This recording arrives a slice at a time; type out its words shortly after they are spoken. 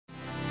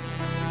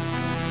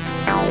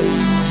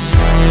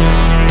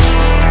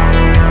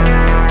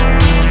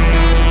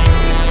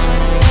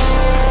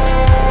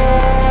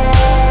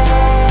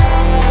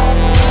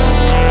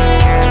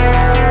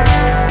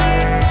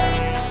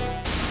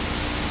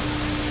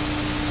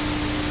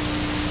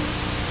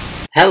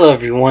Hello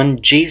everyone,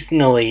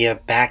 Jason Alea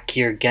back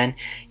here again,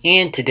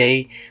 and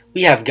today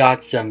we have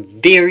got some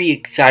very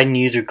exciting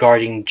news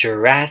regarding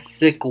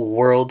Jurassic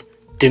World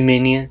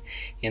Dominion,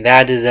 and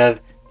that is of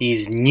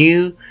these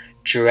new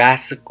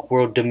Jurassic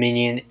World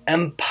Dominion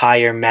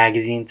Empire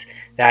magazines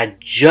that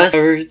just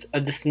covers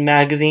of this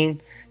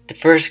magazine. The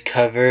first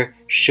cover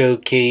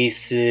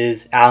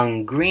showcases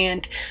Alan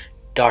Grant,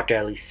 Dr.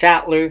 Ellie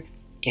Sattler,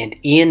 and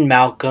Ian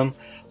Malcolm,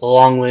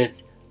 along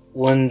with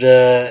one of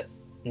the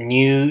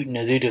new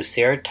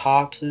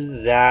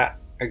Nasutoceratopses that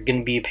are going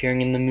to be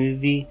appearing in the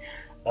movie,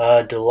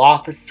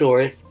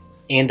 Dilophosaurus,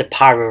 and the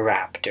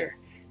Pyroraptor.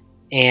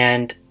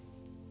 And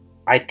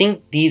I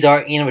think these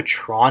are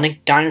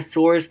animatronic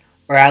dinosaurs,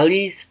 or at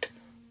least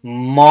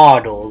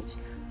models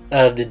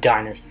of the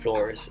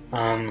dinosaurs.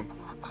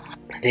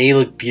 They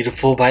look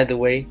beautiful, by the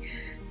way.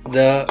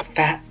 The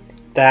fact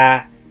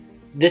that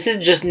this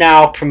is just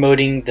now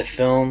promoting the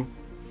film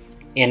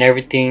and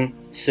everything,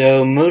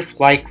 so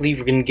most likely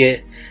we're going to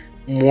get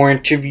more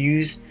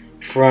interviews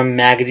from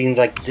magazines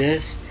like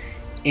this,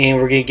 and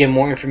we're going to get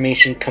more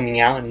information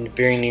coming out in the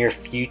very near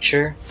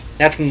future.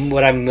 That's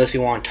what I mostly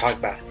want to talk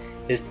about,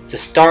 is the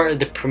start of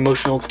the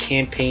promotional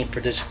campaign for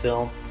this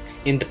film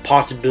and the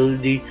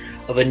possibility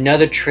of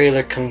another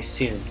trailer coming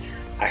soon.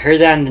 I heard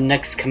that in the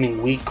next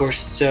coming week or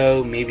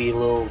so, maybe a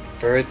little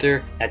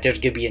further, that there's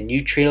going to be a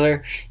new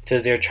trailer, so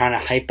they're trying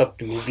to hype up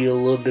the movie a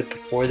little bit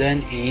before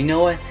then. And you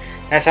know what?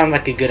 That sounds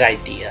like a good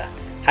idea.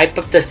 Hype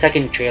up the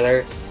second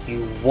trailer.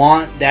 You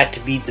want that to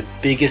be the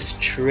biggest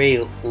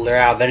trailer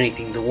out of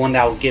anything, the one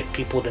that will get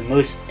people the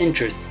most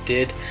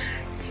interested.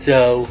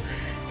 So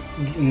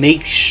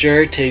make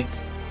sure to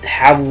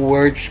have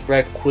word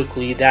spread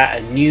quickly that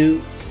a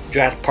new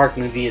Jurassic Park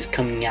movie is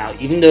coming out,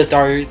 even though it's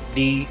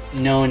already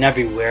known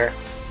everywhere,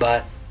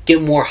 but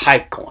get more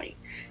hype going.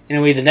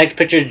 Anyway, the next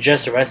picture is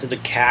just the rest of the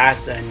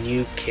cast, a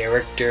new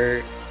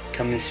character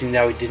coming soon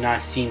that we did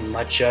not see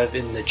much of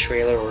in the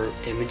trailer or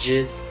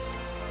images.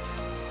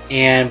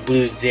 And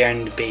Blue's there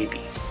and the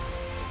baby.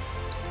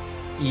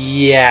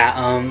 Yeah,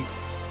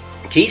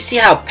 can you see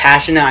how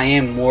passionate I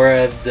am more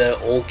of the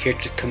old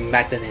characters coming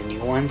back than the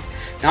new ones?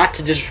 Not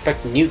to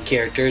disrespect the new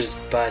characters,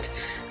 but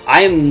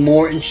I am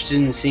more interested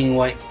in seeing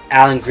what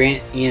Alan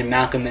Grant, Ian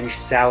Malcolm, and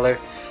Sattler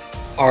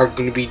are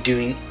going to be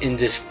doing in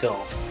this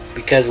film.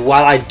 Because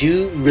while I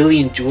do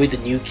really enjoy the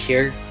new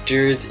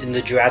characters in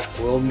the Jurassic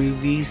World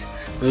movies,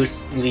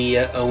 mostly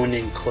Owen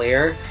and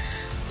Claire,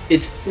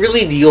 it's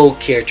really the old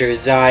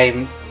characters that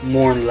I'm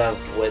more in love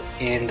with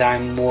and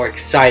I'm more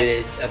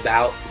excited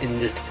about in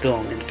this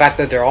film. And the fact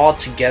that they're all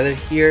together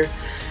here,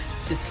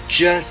 it's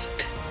just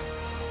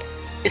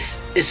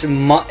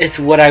it's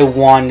what I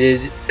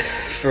wanted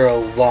for a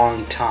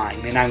long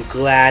time, and I'm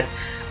glad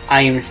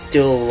I am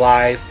still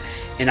alive,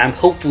 and I'm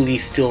hopefully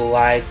still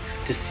alive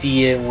to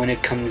see it when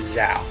it comes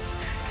out.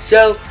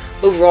 So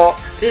overall,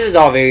 this is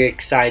all very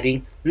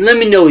exciting. Let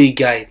me know what you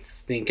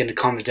guys think in the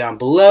comments down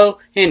below,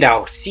 and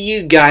I'll see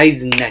you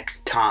guys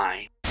next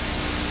time.